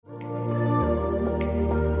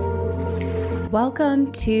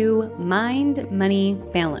Welcome to Mind, Money,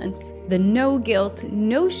 Balance, the no guilt,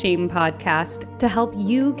 no shame podcast to help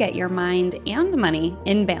you get your mind and money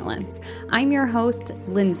in balance. I'm your host,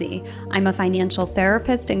 Lindsay. I'm a financial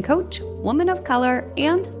therapist and coach, woman of color,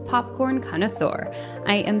 and popcorn connoisseur.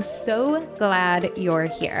 I am so glad you're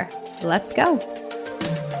here. Let's go.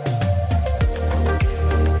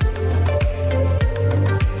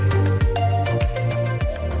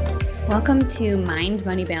 Welcome to Mind,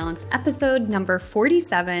 Money, Balance, episode number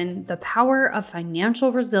 47, The Power of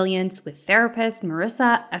Financial Resilience with therapist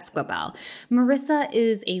Marissa Esquibel. Marissa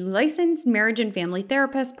is a licensed marriage and family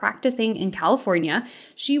therapist practicing in California.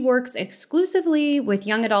 She works exclusively with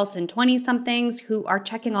young adults and 20-somethings who are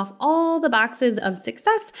checking off all the boxes of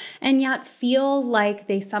success and yet feel like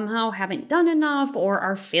they somehow haven't done enough or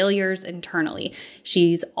are failures internally.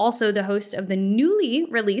 She's also the host of the newly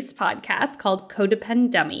released podcast called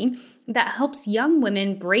Codependummy, that helps young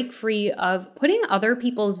women break free of putting other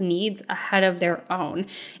people's needs ahead of their own.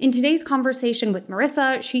 In today's conversation with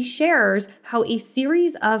Marissa, she shares how a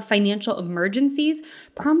series of financial emergencies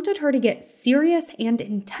prompted her to get serious and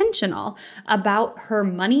intentional about her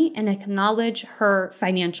money and acknowledge her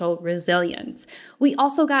financial resilience. We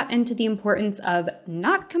also got into the importance of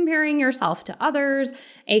not comparing yourself to others,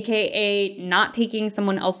 aka not taking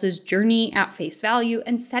someone else's journey at face value,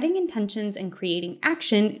 and setting intentions and creating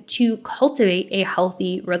action to cultivate a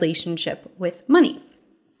healthy relationship with money.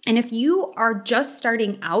 And if you are just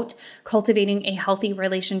starting out cultivating a healthy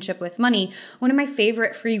relationship with money, one of my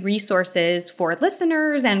favorite free resources for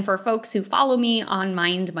listeners and for folks who follow me on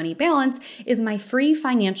Mind, Money, Balance is my free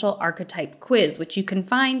financial archetype quiz, which you can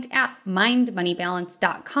find at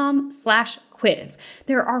mindmoneybalance.com/quiz.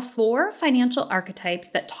 There are 4 financial archetypes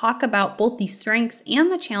that talk about both the strengths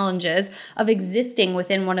and the challenges of existing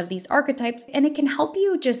within one of these archetypes, and it can help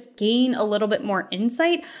you just gain a little bit more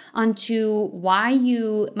insight onto why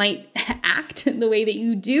you might act the way that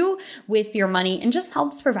you do with your money, and just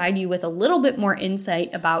helps provide you with a little bit more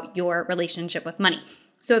insight about your relationship with money.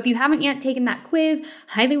 So if you haven't yet taken that quiz,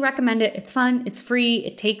 highly recommend it. It's fun. It's free.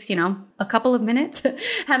 It takes, a couple of minutes.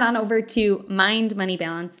 Head on over to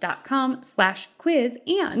mindmoneybalance.com/quiz.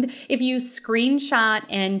 And if you screenshot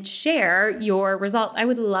and share your result, I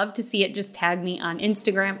would love to see it. Just tag me on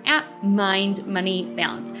Instagram at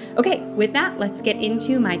mindmoneybalance. Okay, with that, let's get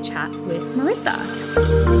into my chat with Marissa.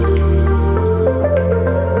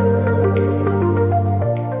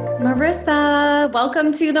 Marissa,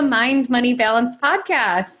 welcome to the Mind, Money, Balance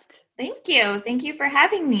podcast. Thank you. Thank you for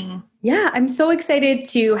having me. Yeah, I'm so excited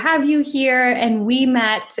to have you here. And we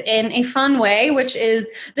met in a fun way, which is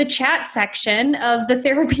the chat section of the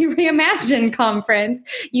Therapy Reimagined conference.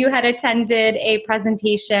 You had attended a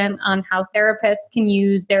presentation on how therapists can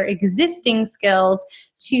use their existing skills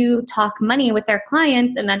to talk money with their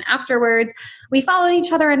clients. And then afterwards, we followed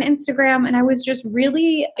each other on Instagram, and I was just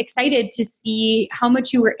really excited to see how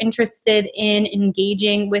much you were interested in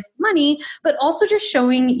engaging with money, but also just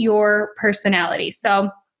showing your personality.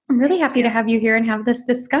 So I'm really happy to have you here and have this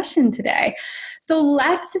discussion today. So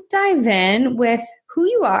let's dive in with who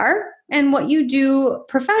you are and what you do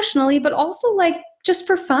professionally, but also just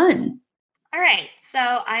for fun. All right.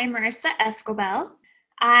 So I'm Marissa Esquibel.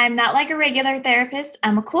 I'm not like a regular therapist.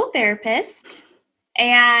 I'm a cool therapist.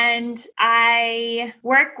 And I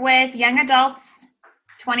work with young adults,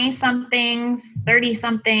 20-somethings,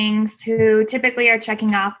 30-somethings, who typically are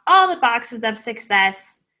checking off all the boxes of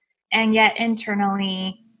success, and yet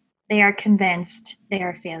internally they are convinced they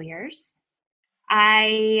are failures.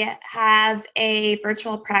 I have a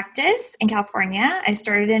virtual practice in California. I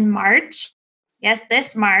started in March. Yes,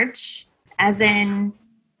 this March, as in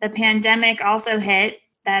the pandemic also hit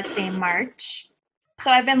that same March.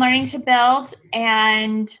 So I've been learning to build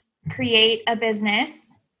and create a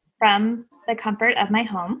business from the comfort of my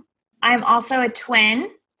home. I'm also a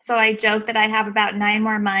twin, so I joke that I have about 9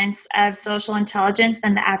 more months of social intelligence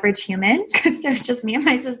than the average human, because there's just me and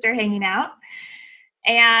my sister hanging out.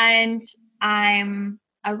 And I'm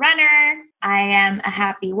a runner. I am a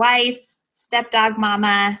happy wife, stepdog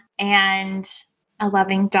mama, and a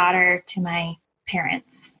loving daughter to my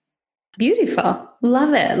parents. Beautiful.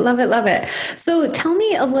 Love it. Love it. Love it. So tell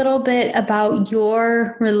me a little bit about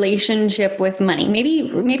your relationship with money.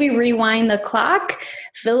 Maybe rewind the clock,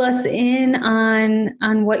 fill us in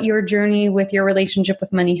on what your journey with your relationship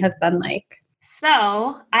with money has been like.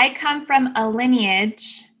 So I come from a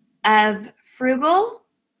lineage of frugal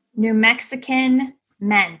New Mexican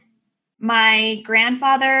men. My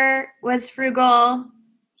grandfather was frugal.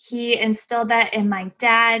 He instilled that in my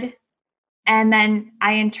dad. And then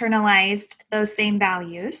I internalized those same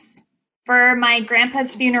values. For my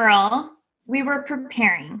grandpa's funeral, we were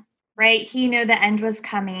preparing. right? He knew the end was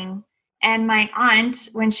coming. And my aunt,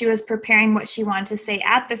 when she was preparing what she wanted to say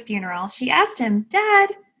at the funeral, she asked him,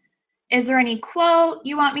 Dad, is there any quote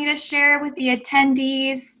you want me to share with the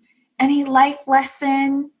attendees? Any life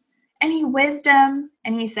lesson? Any wisdom?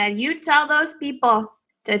 And he said, you tell those people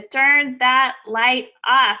to turn that light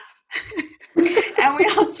off. And we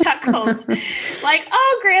all chuckled like,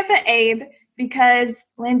 oh, Grandpa Abe, because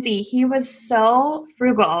Lindsay, he was so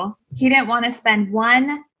frugal. He didn't want to spend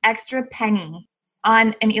one extra penny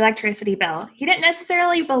on an electricity bill. He didn't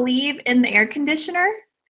necessarily believe in the air conditioner.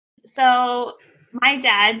 So my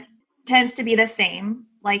dad tends to be the same.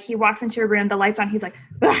 Like he walks into a room, the light's on, he's like,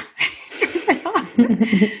 turns it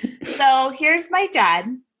off. So here's my dad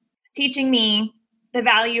teaching me the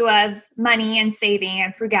value of money and saving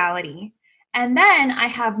and frugality. And then I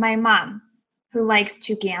have my mom who likes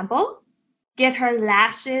to gamble, get her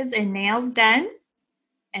lashes and nails done,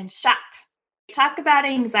 and shop. Talk about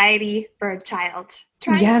anxiety for a child.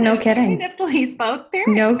 No kidding. Trying to please both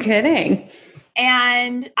parents. No kidding.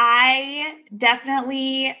 And I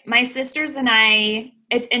definitely, my sisters and I,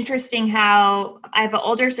 it's interesting how I have an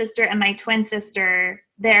older sister and my twin sister,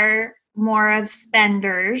 they're more of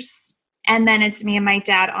spenders. And then it's me and my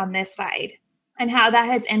dad on this side. And how that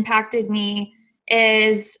has impacted me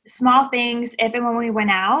is small things. If and when we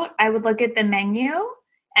went out, I would look at the menu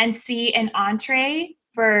and see an entree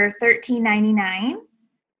for $13.99,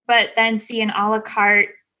 but then see an a la carte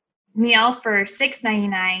meal for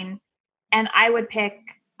 $6.99. And I would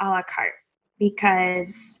pick a la carte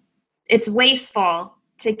because it's wasteful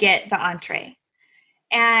to get the entree.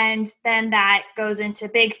 And then that goes into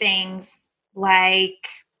big things like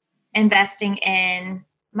investing in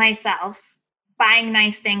myself, buying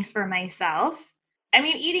nice things for myself. I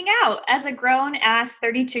mean, eating out as a grown-ass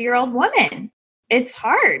 32-year-old woman. It's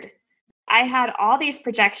hard. I had all these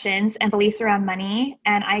projections and beliefs around money,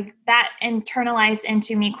 and that internalized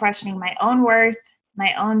into me questioning my own worth,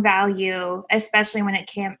 my own value, especially when it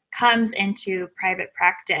comes into private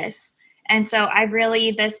practice. And so I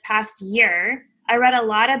really, this past year, I read a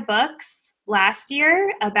lot of books last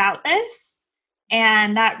year about this,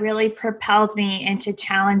 and that really propelled me into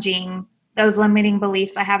challenging those limiting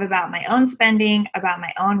beliefs I have about my own spending, about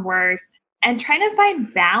my own worth, and trying to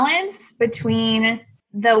find balance between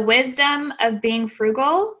the wisdom of being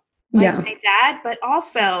frugal, like my dad, but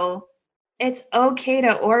also it's okay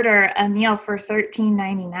to order a meal for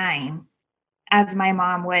 $13.99, as my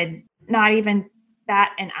mom would not even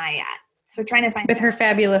bat an eye at. So trying to find with her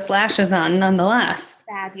fabulous lashes on, nonetheless.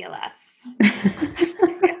 Fabulous.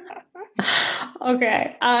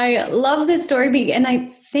 Okay. I love this story, and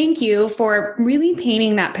I thank you for really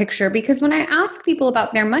painting that picture, because when I ask people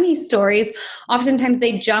about their money stories, oftentimes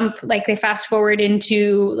they they fast forward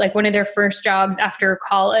into like one of their first jobs after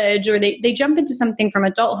college, or they jump into something from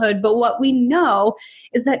adulthood. But what we know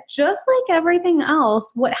is that just like everything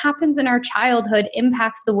else, what happens in our childhood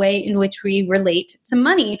impacts the way in which we relate to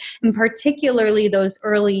money, and particularly those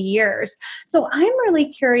early years. So I'm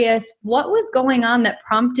really curious, what was going on that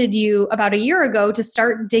prompted you about a year ago to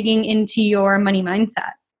start digging into your money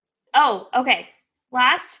mindset? Oh, okay.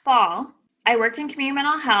 Last fall, I worked in community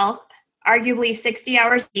mental health, arguably 60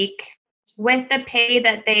 hours a week, with the pay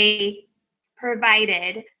that they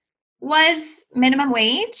provided was minimum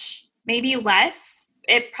wage, maybe less.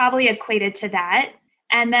 It probably equated to that.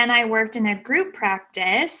 And then I worked in a group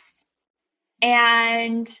practice,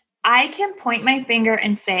 and I can point my finger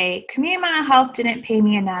and say, community mental health didn't pay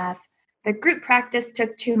me enough. The group practice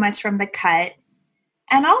took too much from the cut.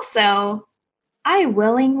 And also, I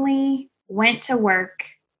willingly went to work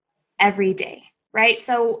every day, right?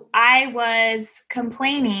 So I was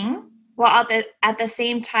complaining while at the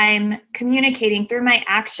same time communicating through my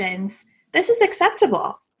actions, this is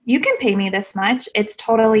acceptable. You can pay me this much. It's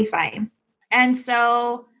totally fine. And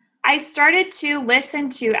so I started to listen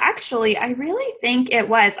to, actually, I really think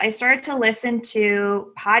I started to listen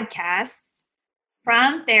to podcasts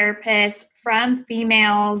from therapists, from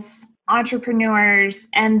females, entrepreneurs,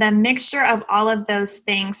 and the mixture of all of those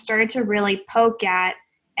things started to really poke at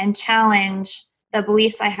and challenge the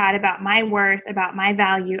beliefs I had about my worth, about my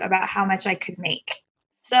value, about how much I could make.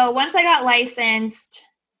 So once I got licensed,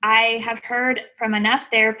 I had heard from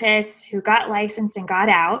enough therapists who got licensed and got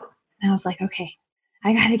out. And I was like, okay,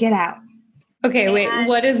 I got to get out. Okay, wait,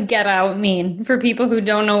 what does get out mean for people who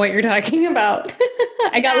don't know what you're talking about?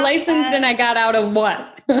 I got licensed and I got out of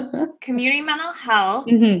what? Community mental health,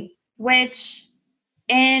 which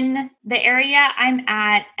in the area I'm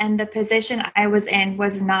at and the position I was in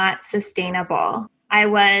was not sustainable.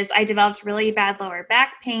 I developed really bad lower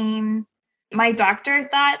back pain. My doctor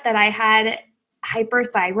thought that I had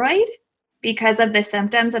hyperthyroid, because of the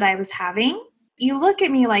symptoms that I was having. You look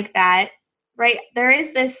at me like that, right? There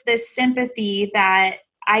is this sympathy that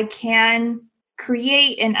I can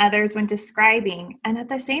create in others when describing. And at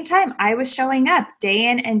the same time, I was showing up day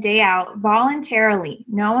in and day out voluntarily.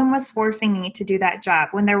 No one was forcing me to do that job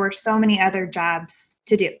when there were so many other jobs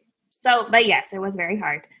to do. So, but yes, it was very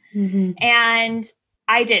hard. Mm-hmm. And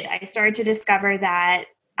I did. I started to discover that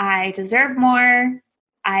I deserve more.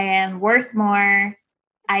 I am worth more.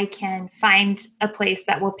 I can find a place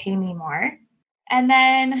that will pay me more. And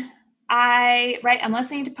then I'm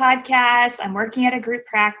listening to podcasts. I'm working at a group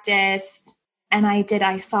practice. And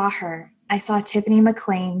I saw her. I saw Tiffany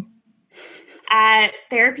McLean at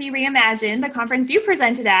Therapy Reimagined, the conference you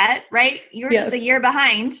presented at, right? You were just a year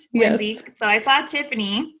behind, Lindsay. So I saw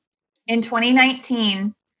Tiffany in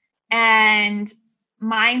 2019 and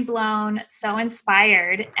mind blown, so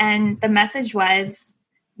inspired. And the message was,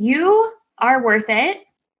 you are worth it.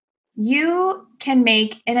 You can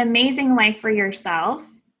make an amazing life for yourself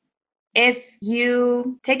if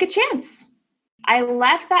you take a chance. I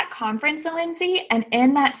left that conference, Lindsay, and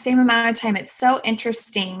in that same amount of time, it's so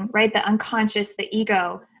interesting, right? The unconscious, the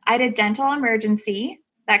ego. I had a dental emergency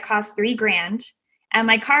that cost $3,000, and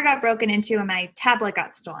my car got broken into and my tablet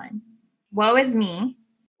got stolen. Woe is me.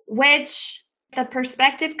 Which the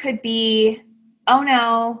perspective could be, oh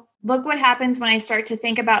no, look what happens when I start to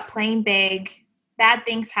think about playing big. Bad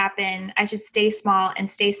things happen. I should stay small and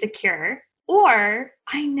stay secure. Or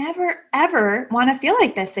I never, ever want to feel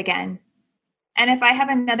like this again. And if I have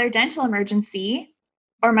another dental emergency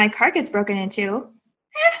or my car gets broken into,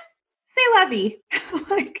 c'est la vie.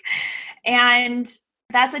 And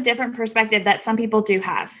that's a different perspective that some people do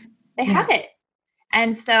have. They have it.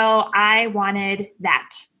 And so I wanted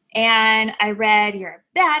that. And I read, you're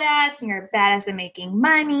a badass and you're a badass at making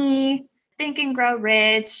money, Think and Grow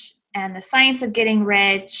Rich, and The Science of Getting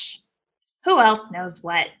Rich. Who else knows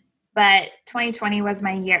what? But 2020 was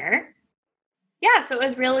my year. Yeah, so it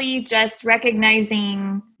was really just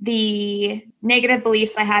recognizing the negative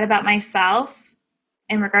beliefs I had about myself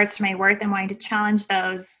in regards to my worth and wanting to challenge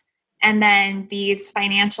those. And then these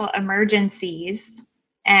financial emergencies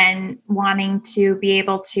and wanting to be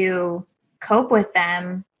able to cope with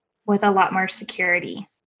them with a lot more security.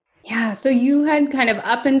 Yeah. So you had kind of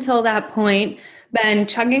up until that point been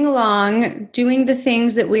chugging along, doing the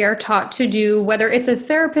things that we are taught to do, whether it's as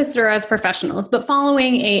therapists or as professionals, but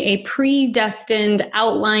following a predestined,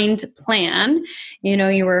 outlined plan. You know,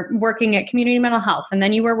 you were working at community mental health, and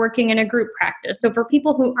then you were working in a group practice. So for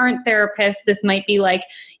people who aren't therapists, this might be like,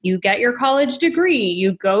 you get your college degree,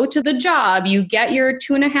 you go to the job, you get your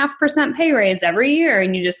 2.5% pay raise every year,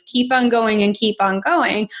 and you just keep on going and keep on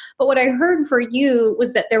going. But what I heard for you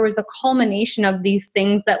was that there was a culmination of these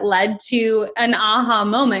things that led to an aha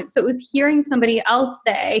moment. So it was hearing somebody else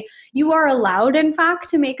say, you are allowed, in fact,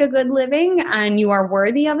 to make a good living and you are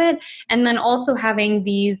worthy of it. And then also having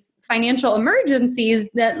these financial emergencies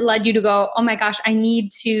that led you to go, oh my gosh, I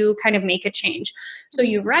need to kind of make a change. So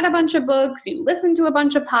you read a bunch of books, you listened to a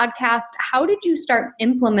bunch of podcasts. How did you start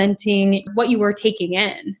implementing what you were taking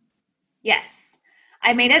in? Yes,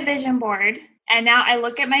 I made a vision board. And now I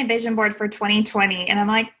look at my vision board for 2020 and I'm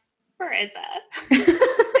like, Marissa.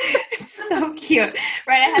 It's so cute,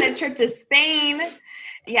 right? I had a trip to Spain.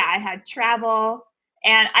 Yeah, I had travel.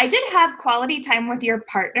 And I did have quality time with your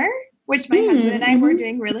partner, which my husband and I were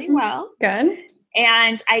doing really well. Good.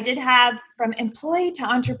 And I did have from employee to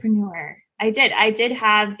entrepreneur. I did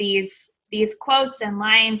have these quotes and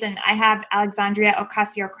lines. And I have Alexandria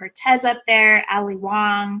Ocasio-Cortez up there, Ali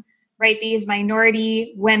Wong, right? These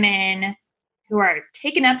minority women who are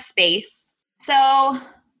taking up space. So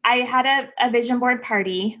I had a vision board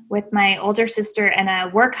party with my older sister and a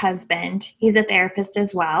work husband. He's a therapist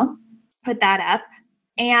as well. Put that up.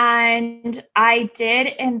 And I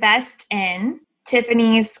did invest in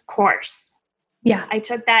Tiffany's course. Yeah. I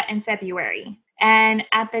took that in February. And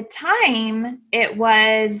at the time, it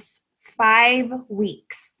was 5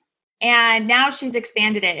 weeks. And now she's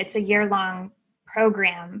expanded it. It's a year-long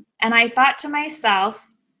program. And I thought to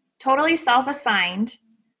myself, totally self-assigned,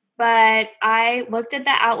 but I looked at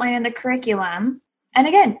the outline and the curriculum. And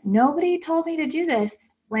again, nobody told me to do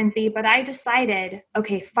this, Lindsay, but I decided,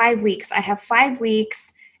 okay, 5 weeks. I have 5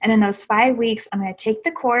 weeks. And in those 5 weeks, I'm going to take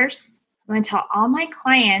the course. I'm going to tell all my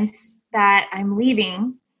clients that I'm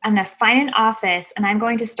leaving. I'm going to find an office and I'm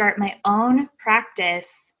going to start my own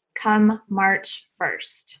practice come March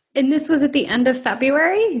 1st. And this was at the end of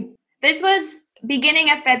February? This was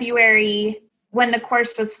beginning of February when the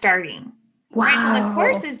course was starting. Wow. Right? So the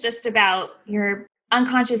course is just about your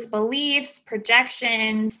unconscious beliefs,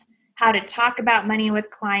 projections, how to talk about money with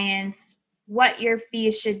clients, what your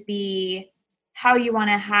fees should be, how you want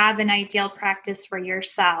to have an ideal practice for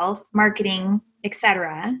yourself, marketing,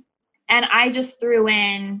 etc. And I just threw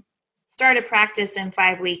in start a practice in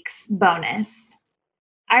 5 weeks bonus.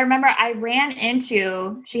 I remember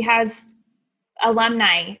she has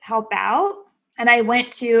alumni help out, and I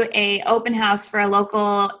went to a open house for a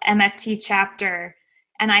local MFT chapter,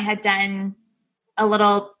 and I had done a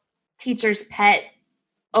little teacher's pet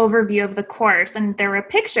overview of the course, and there were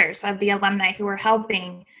pictures of the alumni who were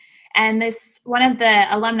helping. And one of the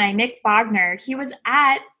alumni, Nick Bogner, he was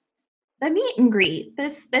at the meet and greet,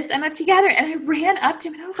 this MFT gathering, and I ran up to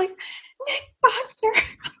him and I was like, Nick Bogner.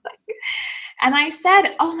 And I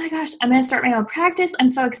said, oh my gosh, I'm going to start my own practice.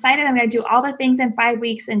 I'm so excited. I'm going to do all the things in 5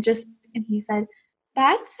 weeks. And he said,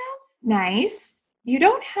 that sounds nice. You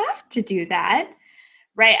don't have to do that.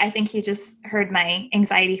 Right. I think he just heard my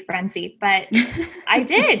anxiety frenzy, but I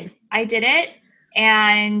did it.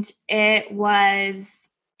 And it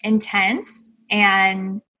was intense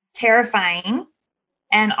and terrifying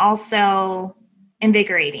and also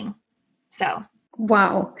invigorating. So.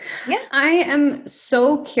 Wow. Yeah. I am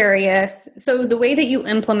so curious. So the way that you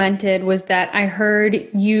implemented was that I heard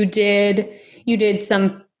you did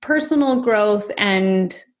some personal growth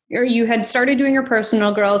or you had started doing your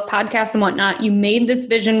personal growth podcasts and whatnot. You made this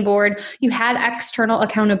vision board. You had external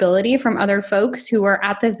accountability from other folks who were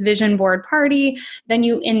at this vision board party. Then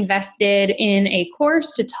you invested in a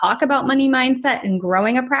course to talk about money mindset and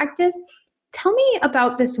growing a practice. Tell me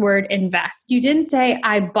about this word invest. You didn't say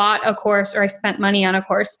I bought a course or I spent money on a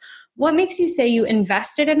course. What makes you say you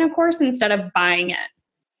invested in a course instead of buying it?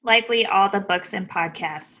 Likely all the books and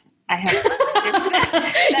podcasts I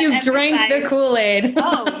have. You've drank the Kool-Aid.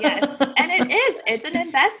 Oh, yes. And it's an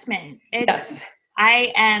investment. Yes.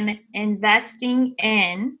 I am investing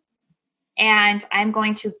in, and I'm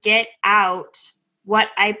going to get out what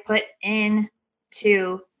I put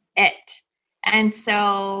into it. And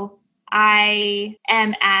so I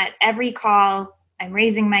am at every call, I'm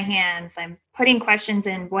raising my hands, I'm putting questions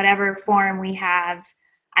in whatever form we have,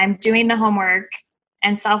 I'm doing the homework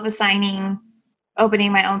and self-assigning,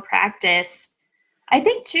 opening my own practice. I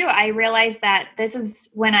think too, I realized that this is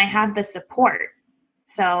when I have the support.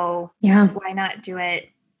 So why not do it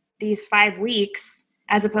these 5 weeks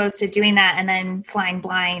as opposed to doing that and then flying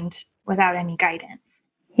blind without any guidance?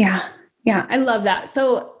 Yeah. I love that.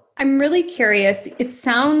 So I'm really curious. It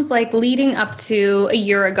sounds like leading up to a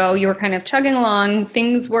year ago, you were kind of chugging along.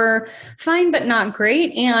 Things were fine, but not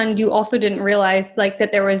great. And you also didn't realize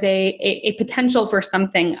that there was a potential for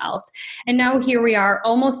something else. And now here we are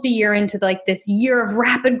almost a year into this year of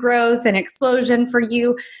rapid growth and explosion for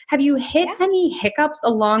you. Have you hit any hiccups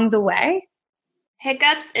along the way?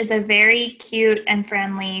 Hiccups is a very cute and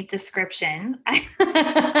friendly description. I've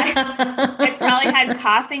probably had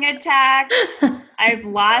coughing attacks. I've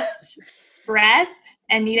lost breath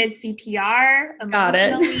and needed CPR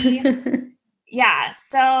emotionally. Got it. Yeah.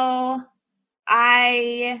 So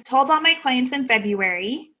I told all my clients in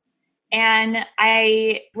February, and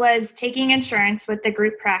I was taking insurance with the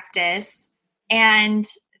group practice. And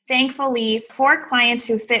thankfully, 4 clients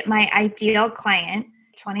who fit my ideal client,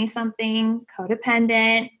 20-something,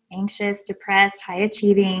 codependent, anxious, depressed, high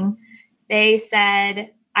achieving, they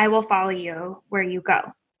said, I will follow you where you go.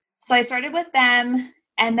 So I started with them.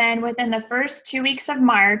 And then within the first 2 weeks of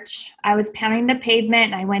March, I was pounding the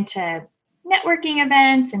pavement. I went to networking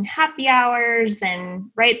events and happy hours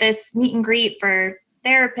and this meet and greet for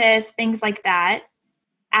therapists, things like that.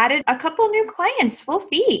 Added a couple new clients, full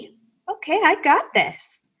fee. Okay, I got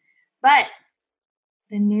this. But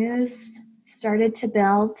the news started to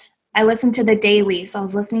build. I listened to the daily. So I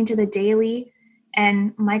was listening to the daily,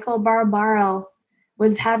 and Michael Barbaro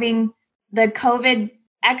was having the COVID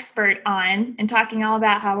expert on and talking all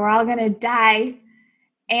about how we're all going to die.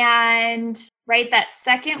 And that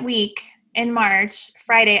second week in March,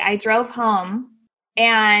 Friday, I drove home,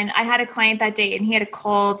 and I had a client that day, and he had a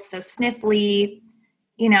cold, so sniffly,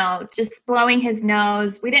 just blowing his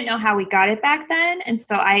nose. We didn't know how we got it back then. And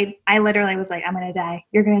so I literally was like, I'm going to die.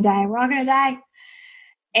 You're going to die. We're all going to die.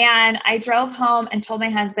 And I drove home and told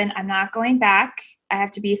my husband, I'm not going back. I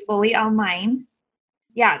have to be fully online.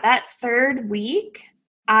 Yeah, that third week,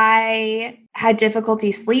 I had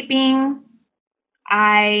difficulty sleeping.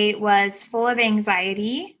 I was full of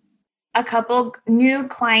anxiety. A couple new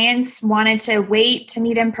clients wanted to wait to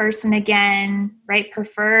meet in person again,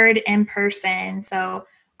 preferred in person. So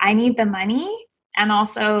I need the money, and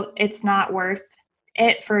also it's not worth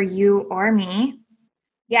it for you or me.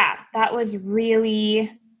 Yeah, that was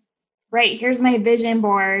really here's my vision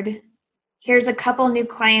board. Here's a couple new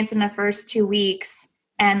clients in the first 2 weeks.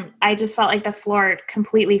 and I just felt like the floor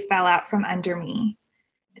completely fell out from under me.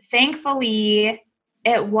 Thankfully,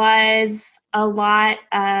 it was a lot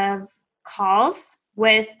of calls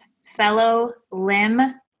with fellow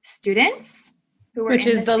LIM students who were Which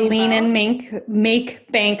in is the same Lean boat. and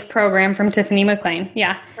Make Bank program from Tiffany McLean.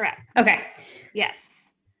 Yeah. Correct. Okay.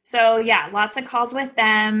 Yes. So yeah, lots of calls with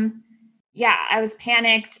them. Yeah, I was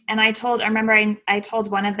panicked, and I remember I told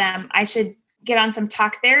one of them I should get on some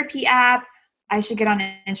talk therapy app. I should get on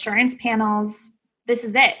insurance panels. This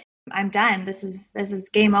is it. I'm done. This is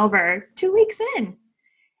game over. 2 weeks in.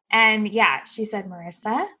 And yeah, she said,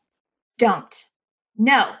 Marissa, don't.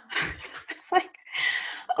 No. It's like,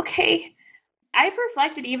 okay. I've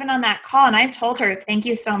reflected even on that call, and I've told her, thank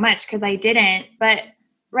you so much, because I didn't. But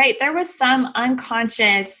right, there was some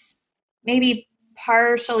unconscious, maybe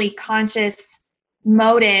partially conscious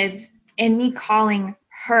motive in me calling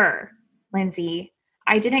her Lindsay.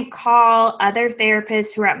 I didn't call other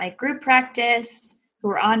therapists who were at my group practice, who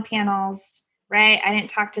were on panels, right? I didn't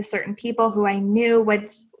talk to certain people who I knew would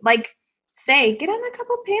say, get on a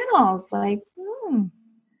couple panels.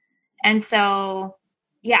 And so,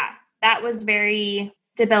 yeah, that was very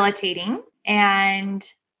debilitating. And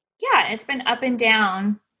yeah, it's been up and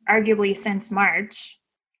down, arguably since March.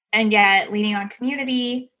 And yet, leaning on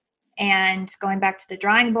community and going back to the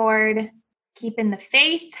drawing board, keeping the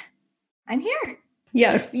faith, I'm here.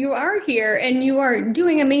 Yes, you are here and you are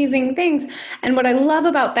doing amazing things. And what I love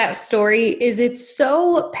about that story is it's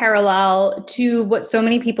so parallel to what so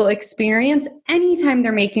many people experience anytime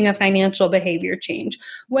they're making a financial behavior change.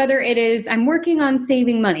 Whether it is, I'm working on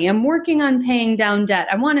saving money, I'm working on paying down debt,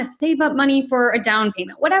 I want to save up money for a down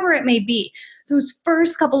payment, whatever it may be. Those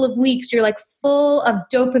first couple of weeks, you're like full of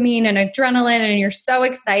dopamine and adrenaline and you're so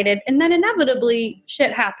excited. And then inevitably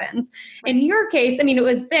shit happens. In your case, I mean, it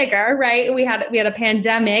was bigger, right? We had a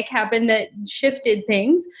pandemic happen that shifted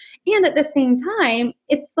things. And at the same time,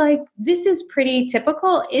 it's like, this is pretty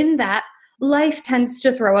typical in that life tends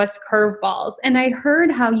to throw us curveballs. And I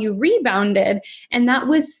heard how you rebounded, and that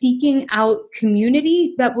was seeking out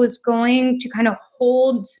community that was going to kind of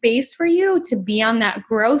hold space for you to be on that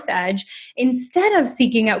growth edge instead of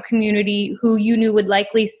seeking out community who you knew would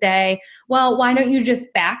likely say, well, why don't you just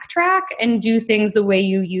backtrack and do things the way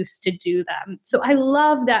you used to do them? So I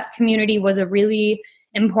love that community was a really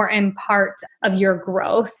important part of your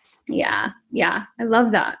growth. Yeah. I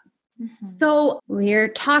love that. Mm-hmm. So we're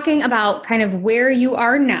talking about kind of where you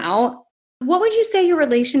are now. What would you say your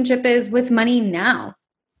relationship is with money now?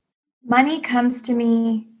 Money comes to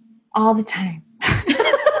me all the time.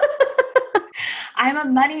 I'm a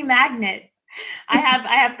money magnet. I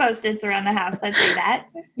have Post-its around the house that say that.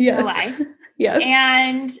 Yes. No lie. Yes.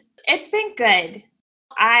 And it's been good.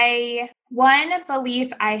 One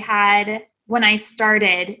belief I had when I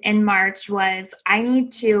started in March was I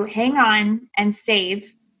need to hang on and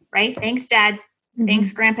save, right? Thanks, Dad. Mm-hmm.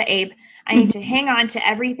 Thanks, Grandpa Abe. I need to hang on to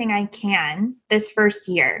everything I can this first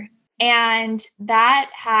year. And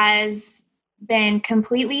that has been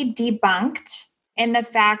completely debunked in the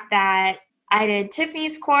fact that I did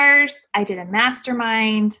Tiffany's course, I did a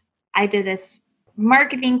mastermind, I did this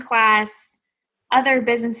marketing class, other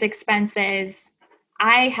business expenses.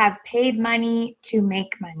 I have paid money to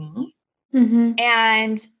make money. Mm-hmm.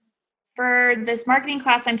 And for this marketing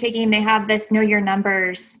class I'm taking, they have this Know Your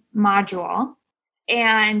Numbers module.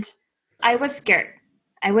 And I was scared.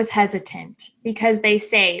 I was hesitant because they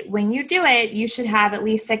say when you do it, you should have at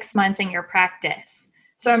least 6 months in your practice.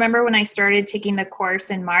 So I remember when I started taking the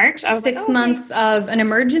course in March, I was 6 months of an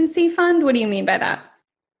emergency fund? What do you mean by that?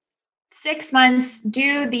 6 months,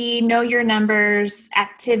 do the Know Your Numbers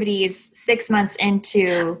activities 6 months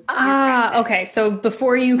into okay. So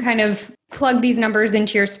before you kind of plug these numbers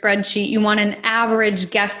into your spreadsheet, you want an average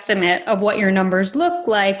guesstimate of what your numbers look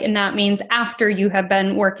like. And that means after you have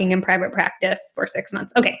been working in private practice for 6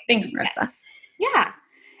 months. Okay. Thanks, Marissa. Yes. Yeah.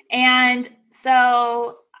 And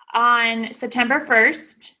so on September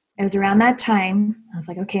 1st, it was around that time, I was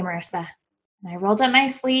like, okay, Marissa. And I rolled up my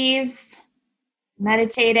sleeves,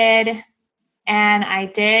 meditated, and I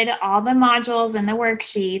did all the modules and the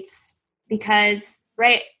worksheets because,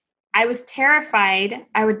 right, I was terrified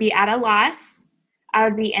I would be at a loss, I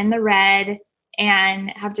would be in the red, and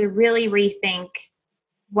have to really rethink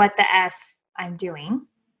what the F I'm doing.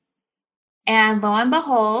 And lo and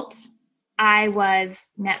behold, I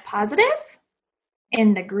was net positive,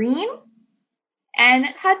 in the green, and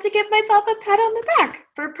had to give myself a pat on the back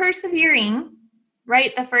for persevering,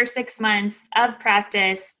 right, the first 6 months of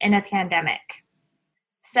practice in a pandemic.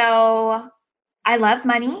 So I love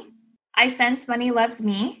money. I sense money loves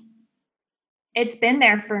me. It's been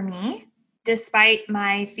there for me. despite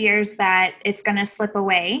my fears that it's going to slip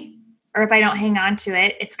away, or if I don't hang on to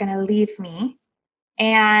it, it's going to leave me.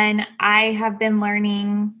 And I have been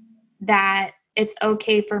learning that it's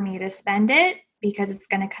okay for me to spend it because it's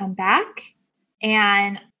going to come back.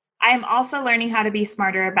 And I'm also learning how to be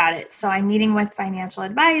smarter about it. So I'm meeting with financial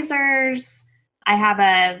advisors. I have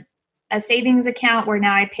a savings account where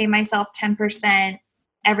now I pay myself 10%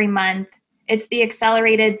 every month. It's the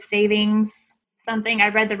accelerated savings, something I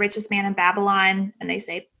read The Richest Man in Babylon, and they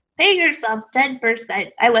say, pay yourself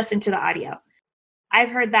 10%. I listened to the audio.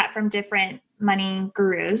 I've heard that from different money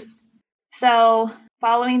gurus. So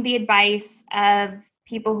following the advice of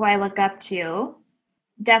people who I look up to,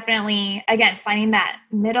 definitely, again, finding that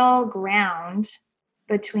middle ground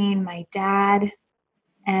between my dad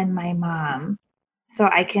and my mom so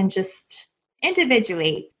I can just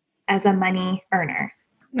individuate as a money earner.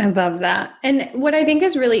 I love that. And what I think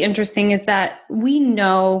is really interesting is that we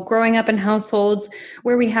know growing up in households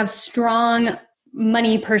where we have strong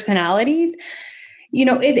money personalities,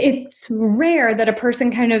 it's rare that a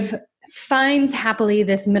person kind of finds happily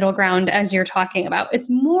this middle ground as you're talking about. It's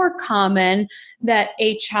more common that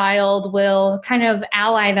a child will kind of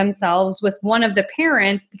ally themselves with one of the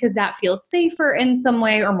parents because that feels safer in some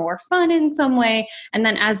way or more fun in some way. And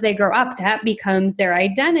then as they grow up, that becomes their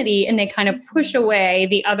identity and they kind of push away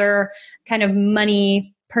the other kind of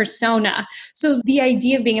money persona. So the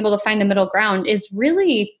idea of being able to find the middle ground is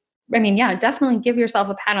really, definitely give yourself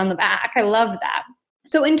a pat on the back. I love that.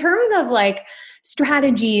 So in terms of like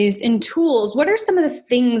strategies and tools, what are some of the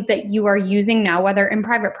things that you are using now, whether in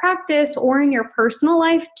private practice or in your personal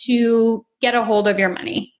life, to get a hold of your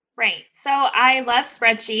money? Right. So I love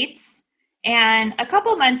spreadsheets. And a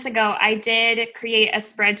couple months ago, I did create a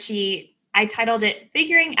spreadsheet. I titled it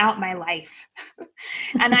Figuring Out My Life.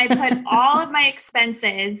 And I put all of my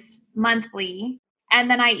expenses monthly. And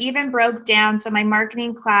then I even broke down, so my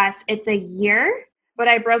marketing class, it's a year, but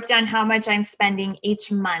I broke down how much I'm spending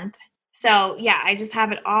each month. So yeah, I just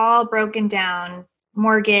have it all broken down: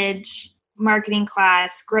 mortgage, marketing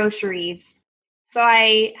class, groceries. So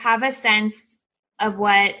I have a sense of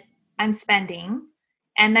what I'm spending.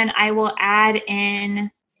 And then I will add in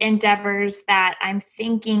endeavors that I'm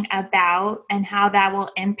thinking about and how that will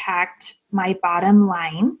impact my bottom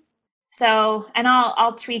line. So, and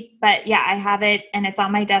I'll tweak, but yeah, I have it and it's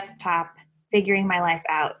on my desktop, Figuring My Life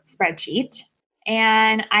Out spreadsheet.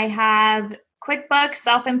 And I have QuickBooks,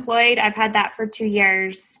 self-employed. I've had that for 2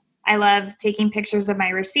 years. I love taking pictures of my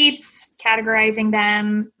receipts, categorizing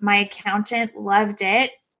them. My accountant loved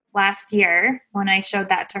it last year when I showed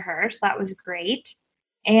that to her. So that was great.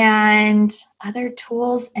 And other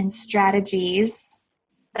tools and strategies,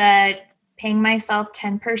 that paying myself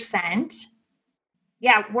 10%.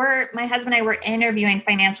 Yeah, my husband and I were interviewing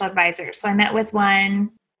financial advisors. So I met with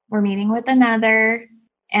one, we're meeting with another,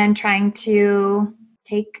 and trying to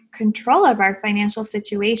take control of our financial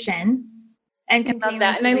situation and continue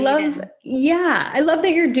that. And I love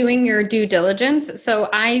that you're doing your due diligence. So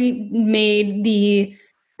I don't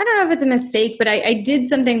know if it's a mistake, but I did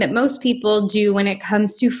something that most people do when it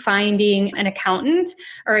comes to finding an accountant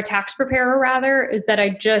or a tax preparer rather, is that I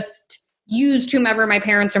just used whomever my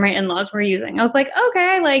parents or my in-laws were using. I was like,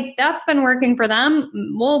 okay, like that's been working for them.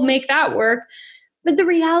 We'll make that work. But the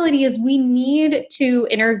reality is we need to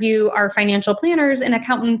interview our financial planners and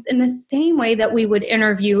accountants in the same way that we would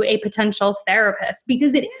interview a potential therapist,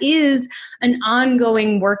 because it is an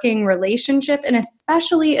ongoing working relationship. And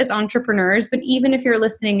especially as entrepreneurs, but even if you're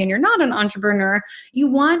listening and you're not an entrepreneur, you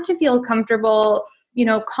want to feel comfortable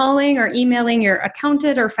calling or emailing your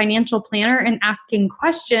accountant or financial planner and asking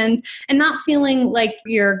questions and not feeling like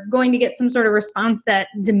you're going to get some sort of response that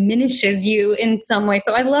diminishes you in some way.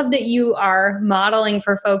 So I love that you are modeling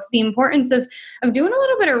for folks the importance of doing a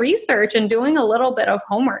little bit of research and doing a little bit of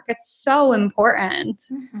homework. It's so important.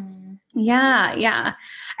 Mm-hmm. Yeah.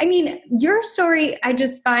 I mean, your story, I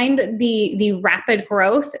just find the rapid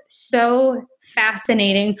growth so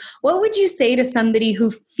fascinating. What would you say to somebody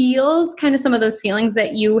who feels kind of some of those feelings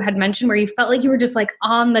that you had mentioned, where you felt like you were just like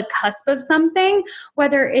on the cusp of something,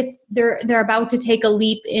 whether it's they're about to take a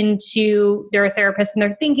leap into they're a therapist and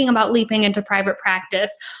they're thinking about leaping into private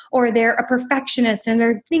practice, or they're a perfectionist and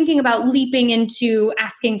they're thinking about leaping into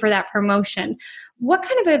asking for that promotion? What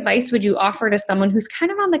kind of advice would you offer to someone who's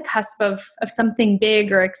kind of on the cusp of something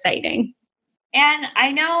big or exciting? And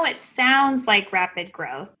I know it sounds like rapid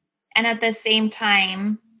growth. And at the same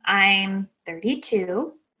time, I'm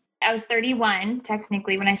 32. I was 31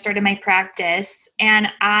 technically when I started my practice. And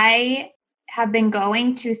I have been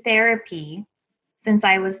going to therapy since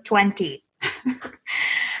I was 20.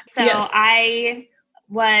 So yes. I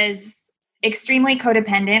was extremely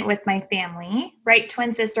codependent with my family, right?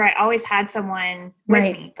 Twin sister, I always had someone with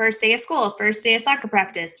me. First day of school, first day of soccer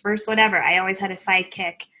practice, first whatever. I always had a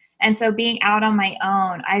sidekick. And so being out on my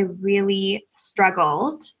own, I really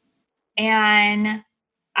struggled. And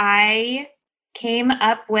I came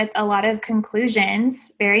up with a lot of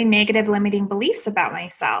conclusions, very negative limiting beliefs about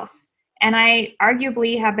myself. And I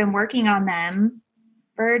arguably have been working on them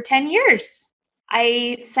for 10 years.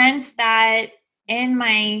 I sense that in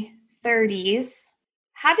my 30s,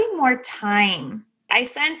 having more time, I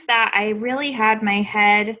sense that I really had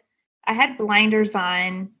I had blinders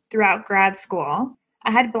on throughout grad school. I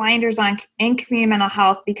had blinders on in community mental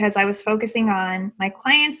health because I was focusing on my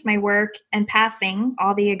clients, my work, and passing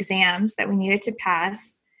all the exams that we needed to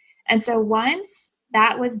pass. And so once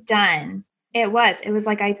that was done, it was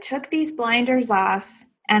like I took these blinders off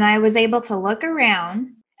and I was able to look around,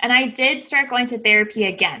 and I did start going to therapy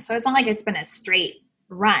again. So it's not like it's been a straight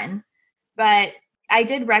run, but I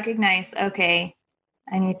did recognize, okay,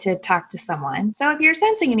 I need to talk to someone. So if you're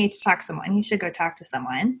sensing you need to talk to someone, you should go talk to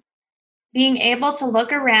someone. Being able to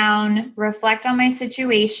look around, reflect on my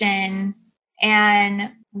situation and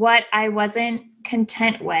what I wasn't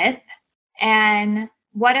content with, and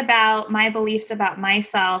what about my beliefs about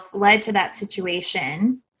myself led to that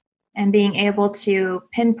situation, and being able to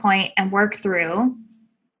pinpoint and work through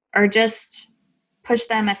or just push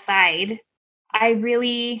them aside,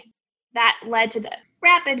 that led to the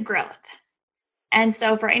rapid growth. And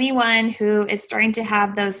so for anyone who is starting to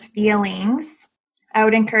have those feelings, I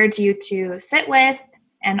would encourage you to sit with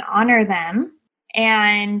and honor them.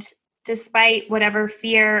 And despite whatever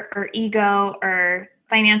fear or ego or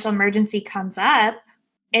financial emergency comes up,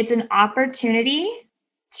 it's an opportunity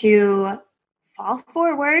to fall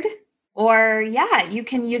forward, or you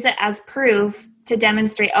can use it as proof to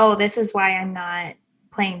demonstrate, oh, this is why I'm not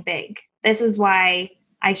playing big. This is why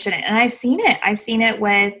I shouldn't. And I've seen it. I've seen it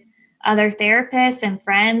with other therapists and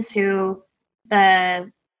friends who the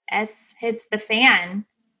S hits the fan.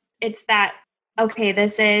 It's that, okay,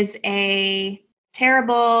 this is a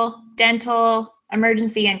terrible dental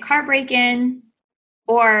emergency and car break-in,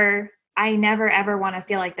 or I never ever want to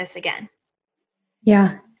feel like this again.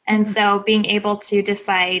 Yeah. And so being able to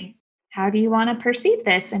decide, how do you want to perceive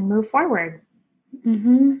this and move forward?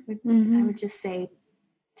 Mm-hmm. I would just say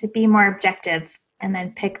to be more objective and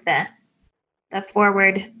then pick the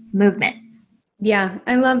forward movement. Yeah,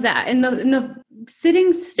 I love that. And the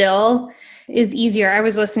sitting still is easier. I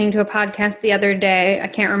was listening to a podcast the other day, I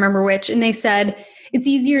can't remember which, and they said it's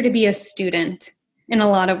easier to be a student in a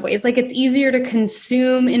lot of ways. Like it's easier to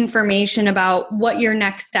consume information about what your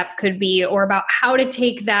next step could be, or about how to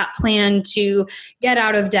take that plan to get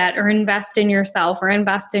out of debt or invest in yourself or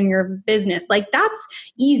invest in your business. Like that's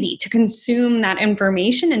easy to consume that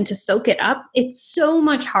information and to soak it up. It's so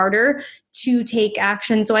much harder to take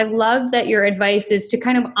action. So I love that your advice is to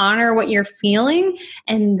kind of honor what you're feeling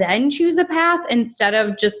and then choose a path instead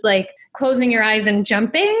of just like closing your eyes and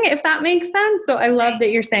jumping, if that makes sense. So I love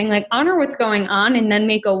that you're saying like honor what's going on and then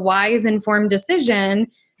make a wise, informed decision.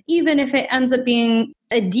 Even if it ends up being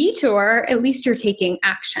a detour, at least you're taking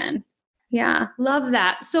action. Yeah, love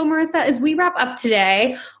that. So Marissa, as we wrap up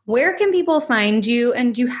today, where can people find you,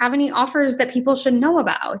 and do you have any offers that people should know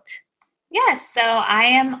about? Yes, so I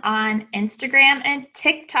am on Instagram and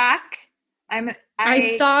TikTok.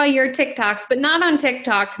 I saw your TikToks, but not on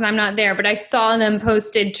TikTok because I'm not there, but I saw them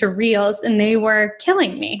posted to Reels and they were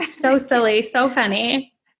killing me. So silly, so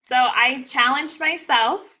funny. So I challenged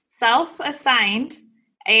myself, self-assigned,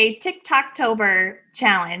 a TikToktober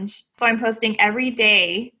challenge. So I'm posting every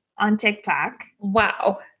day on TikTok.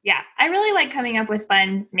 Wow. Yeah, I really like coming up with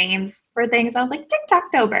fun names for things. I was like,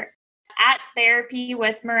 TikToktober. At Therapy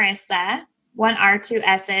with Marissa, 1 R, 2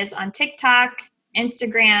 S's on TikTok,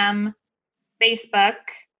 Instagram, Facebook,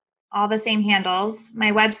 all the same handles.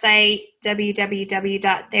 My website,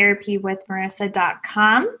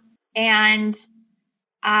 www.therapywithmarissa.com. And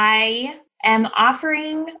I am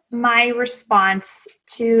offering my response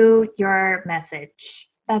to your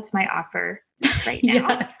message. That's my offer right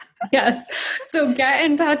now. Yes. So get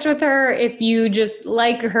in touch with her if you just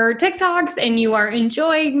like her TikToks and you are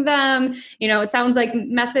enjoying them. You know, it sounds like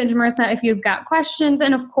message Marissa if you've got questions.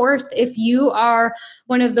 And of course, if you are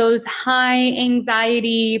one of those high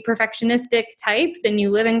anxiety perfectionistic types and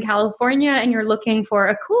you live in California and you're looking for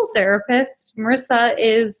a cool therapist, Marissa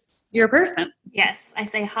is your person. Yes. I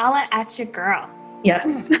say holla at your girl.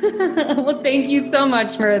 Yes. Well, thank you so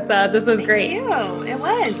much, Marissa. This was great. Thank you. It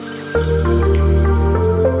was.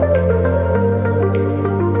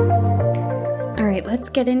 right, let's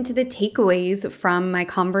get into the takeaways from my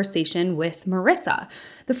conversation with Marissa.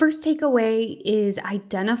 The first takeaway is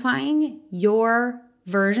identifying your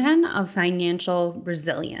version of financial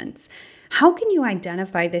resilience. How can you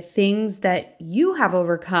identify the things that you have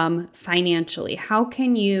overcome financially? How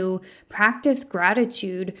can you practice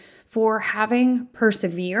gratitude for having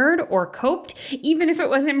persevered or coped, even if it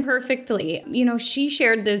wasn't perfectly? She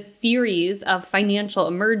shared this series of financial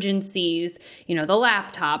emergencies, the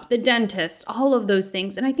laptop, the dentist, all of those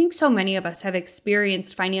things. And I think so many of us have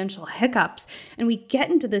experienced financial hiccups, and we get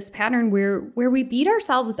into this pattern where we beat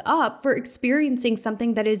ourselves up for experiencing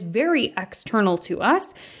something that is very external to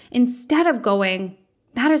us, instead of going,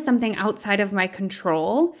 that is something outside of my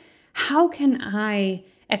control. How can I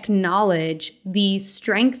acknowledge the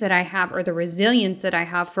strength that I have or the resilience that I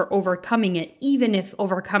have for overcoming it, even if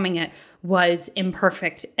overcoming it was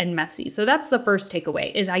imperfect and messy? So that's the first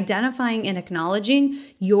takeaway, is identifying and acknowledging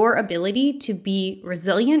your ability to be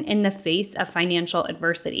resilient in the face of financial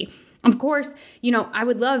adversity. Of course, I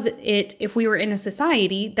would love it if we were in a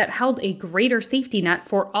society that held a greater safety net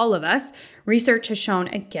for all of us. Research has shown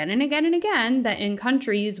again and again and again that in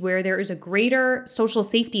countries where there is a greater social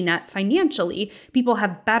safety net financially, people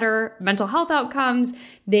have better mental health outcomes.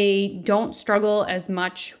 They don't struggle as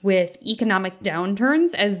much with economic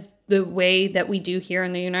downturns as the way that we do here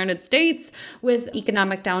in the United States with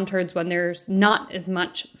economic downturns when there's not as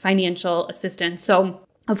much financial assistance. So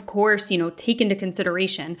of course, take into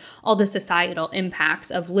consideration all the societal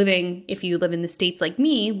impacts of living, if you live in the States like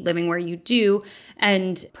me, living where you do,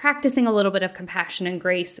 and practicing a little bit of compassion and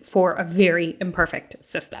grace for a very imperfect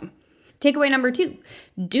system. Takeaway number 2,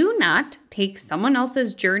 do not take someone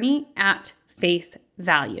else's journey at face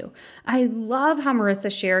value. I love how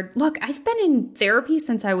Marissa shared, look, I've been in therapy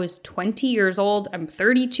since I was 20 years old. I'm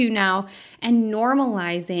 32 now, and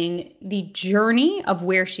normalizing the journey of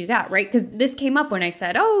where she's at, right? Because this came up when I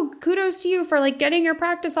said, oh, kudos to you for getting your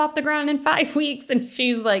practice off the ground in 5 weeks. And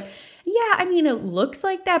she's like, yeah, it looks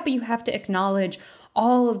like that, but you have to acknowledge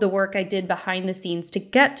all of the work I did behind the scenes to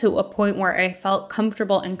get to a point where I felt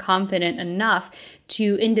comfortable and confident enough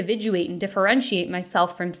to individuate and differentiate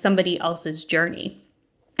myself from somebody else's journey.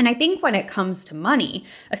 And I think when it comes to money,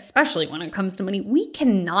 especially when it comes to money, we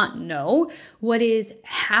cannot know what is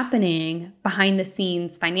happening behind the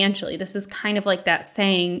scenes financially. This is kind of like that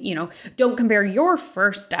saying, don't compare your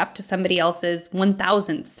first step to somebody else's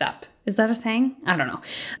 1,000th step. Is that a saying? I don't know.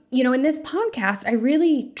 In this podcast, I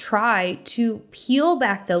really try to peel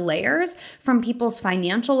back the layers from people's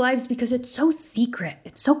financial lives because it's so secret,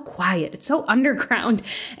 it's so quiet, it's so underground.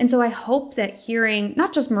 And so I hope that hearing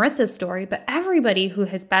not just Marissa's story, but everybody who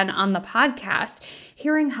has been on the podcast,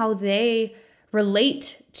 hearing how they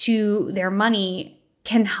relate to their money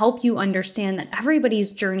can help you understand that everybody's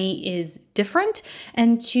journey is different,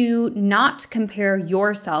 and to not compare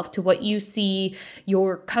yourself to what you see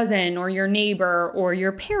your cousin or your neighbor or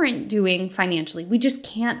your parent doing financially. We just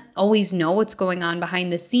can't always know what's going on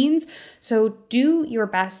behind the scenes. So do your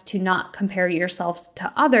best to not compare yourselves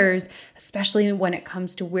to others, especially when it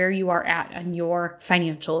comes to where you are at on your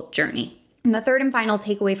financial journey. And the third and final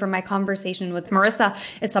takeaway from my conversation with Marissa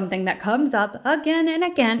is something that comes up again and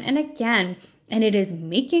again and again. And it is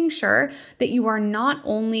making sure that you are not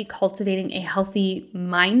only cultivating a healthy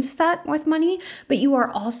mindset with money, but you are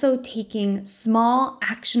also taking small,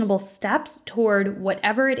 actionable steps toward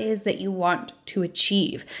whatever it is that you want to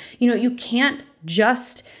achieve. You can't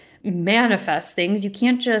just manifest things. You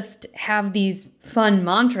can't just have these fun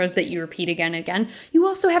mantras that you repeat again and again. You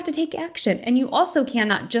also have to take action. And you also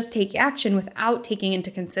cannot just take action without taking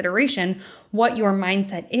into consideration what your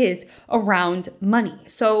mindset is around money.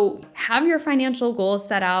 So have your financial goals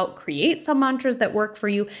set out, create some mantras that work for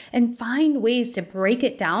you, and find ways to break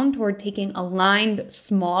it down toward taking aligned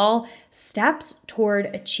small steps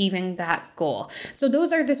toward achieving that goal. So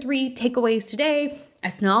those are the 3 takeaways today.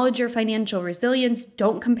 Acknowledge your financial resilience.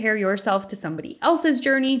 Don't compare yourself to somebody else's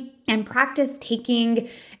journey, and practice taking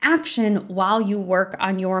action while you work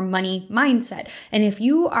on your money mindset. And if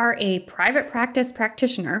you are a private practice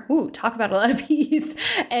practitioner, talk about a lot of P's,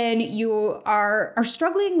 and you are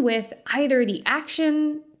struggling with either the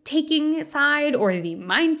action taking side or the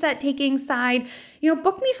mindset taking side,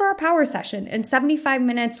 book me for a power session. In 75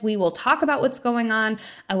 minutes, we will talk about what's going on.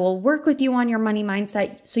 I will work with you on your money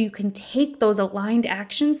mindset so you can take those aligned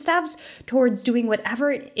action steps towards doing whatever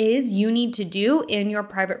it is you need to do in your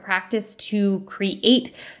private practice to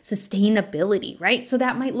create sustainability, right? So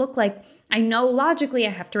that might look like I know logically I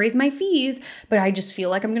have to raise my fees, but I just feel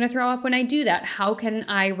like I'm going to throw up when I do that. How can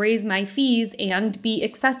I raise my fees and be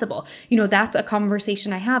accessible? That's a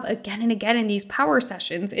conversation I have again and again in these power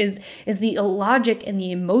sessions is the logic and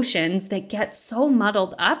the emotions that get so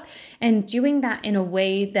muddled up, and doing that in a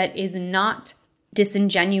way that is not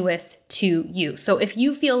disingenuous to you. So if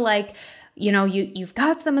you feel like you've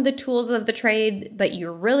got some of the tools of the trade, but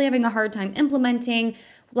you're really having a hard time implementing,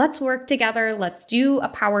 let's work together. Let's do a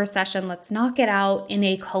power session. Let's knock it out in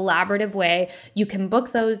a collaborative way. You can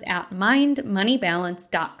book those at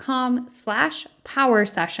mindmoneybalance.com/power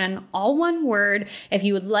session, all one word. If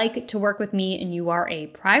you would like to work with me and you are a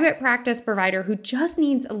private practice provider who just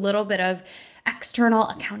needs a little bit of external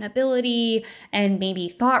accountability and maybe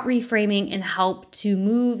thought reframing and help to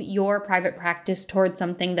move your private practice towards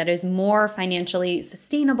something that is more financially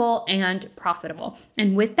sustainable and profitable.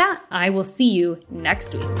 And with that, I will see you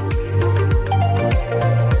next week.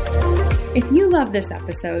 If you love this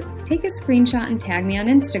episode, take a screenshot and tag me on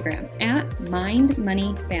Instagram at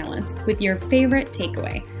mindmoneybalance with your favorite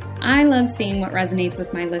takeaway. I love seeing what resonates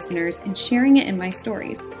with my listeners and sharing it in my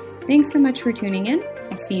stories. Thanks so much for tuning in.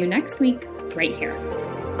 I'll see you next week, right here.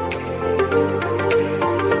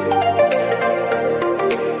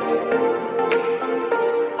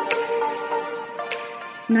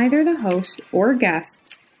 Neither the host or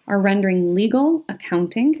guests are rendering legal,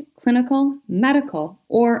 accounting, clinical, medical,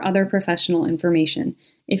 or other professional information.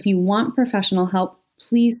 If you want professional help,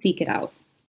 please seek it out.